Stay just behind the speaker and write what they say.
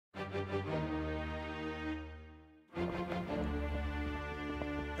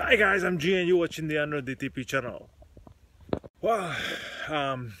Hi guys, I'm G and you're watching the Under DTP channel. Well,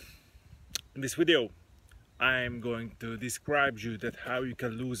 um, in this video, I'm going to describe you that how you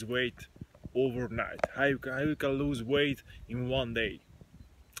can lose weight overnight. How you can lose weight in one day.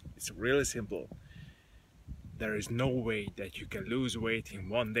 It's really simple. There is no way that you can lose weight in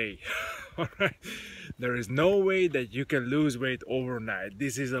one day. Alright? There is no way that you can lose weight overnight.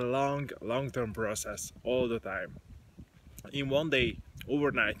 This is a long-term process all the time. In one day,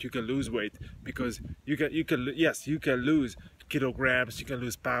 overnight, you can lose weight because yes, you can lose kilograms, you can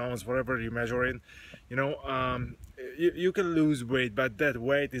lose pounds, whatever you're measuring. You can lose weight, but that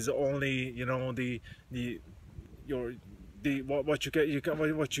weight is only what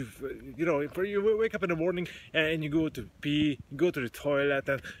if you wake up in the morning and you go to pee, you go to the toilet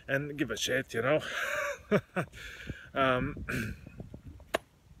and give a shit, um,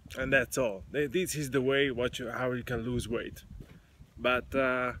 and that's all. This is the way how you can lose weight. But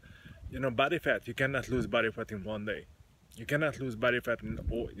body fat, you cannot lose body fat in one day. You cannot lose body fat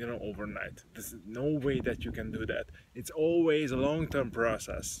overnight. There's no way that you can do that. It's always a long-term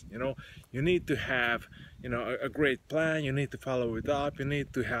process. You need to have a great plan. You need to follow it up. You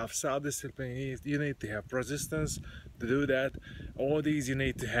need to have self-discipline. You need to have persistence to do that. All these you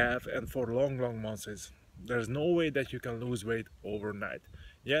need to have, and for long months. There's no way that you can lose weight overnight.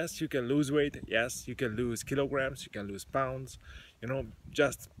 Yes, you can lose weight. Yes, you can lose kilograms. You can lose pounds.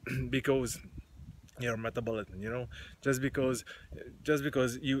 Just because your metabolism. Just because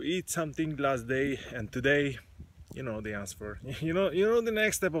you eat something last day and today, the answer. The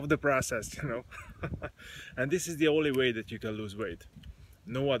next step of the process. And this is the only way that you can lose weight.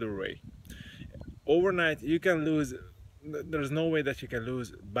 No other way. Overnight, you can lose. There's no way that you can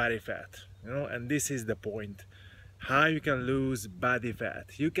lose body fat. And this is the point. How you can lose body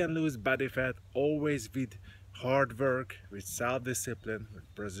fat. You can lose body fat always with hard work, with self-discipline, with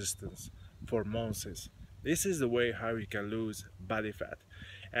persistence for months. This is the way how you can lose body fat.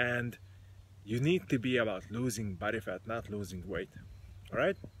 And you need to be about losing body fat, not losing weight.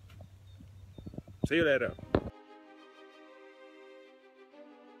 Alright? See you later.